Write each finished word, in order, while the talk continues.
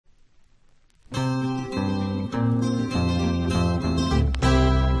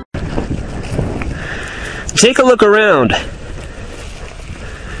take a look around.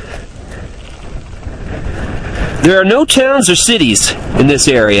 There are no towns or cities in this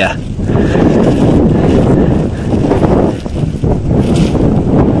area.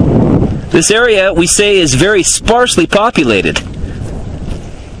 This area, we say, is very sparsely populated.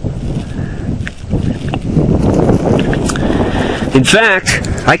 In fact,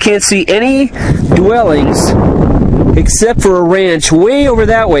 I can't see any dwellings except for a ranch way over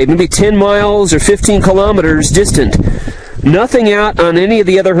that way, maybe 10 miles or 15 kilometers distant. Nothing out on any of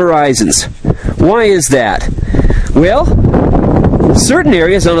the other horizons. Why is that? Well, certain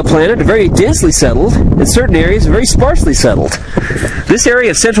areas on the planet are very densely settled, and certain areas are very sparsely settled. This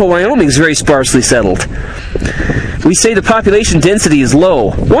area of Central Wyoming is very sparsely settled. We say the population density is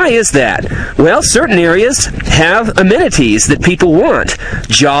low. Why is that? Well, certain areas have amenities that people want.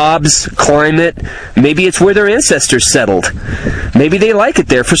 Jobs, climate, maybe it's where their ancestors settled. Maybe they like it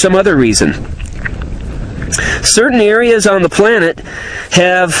there for some other reason. Certain areas on the planet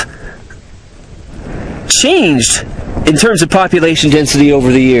have changed in terms of population density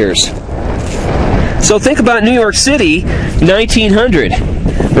over the years. So think about New York City, 1900,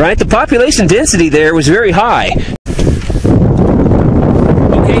 right? The population density there was very high.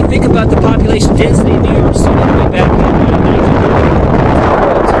 Okay, think about the population density in New York City way back in 1900.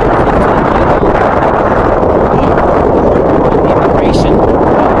 Immigration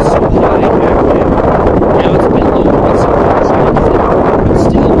was so high back then. Now it's a bit lower, but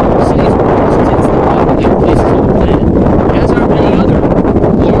still, New York City is one of the most densely populated places on the planet, as are many other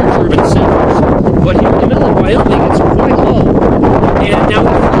large urban centers. But here in the middle of Wyoming, it's quite low. And now we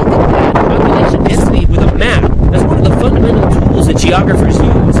can look at that population density with a map. That's one of the fundamental tools that geographers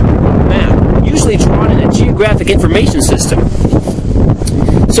use, a map, usually drawn in a geographic information system.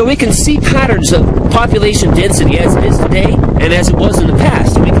 So we can see patterns of population density as it is today and as it was in the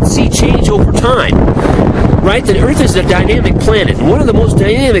past. And we can see change over time. Right? The Earth is a dynamic planet. And one of the most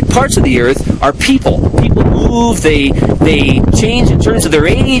dynamic parts of the Earth are people. People move, they change in terms of their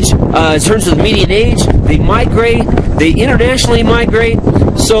age, in terms of the median age, they migrate, they internationally migrate.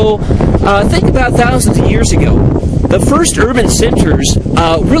 So think about thousands of years ago. The first urban centers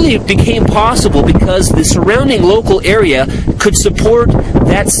really became possible because the surrounding local area could support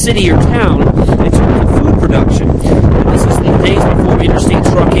that city or town in terms of food production. And this is the days before interstate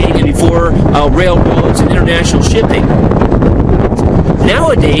trucking and before railroads and international shipping.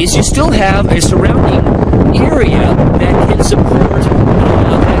 Nowadays, you still have a surrounding area that can support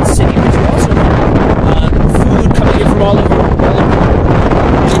that city, but you also have food coming in from all over.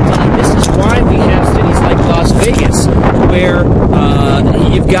 This is why we have cities like Las Vegas, where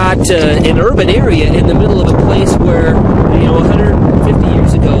you've got an urban area in the middle of a place where, 150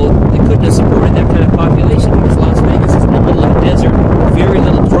 years ago, they couldn't have supported that kind of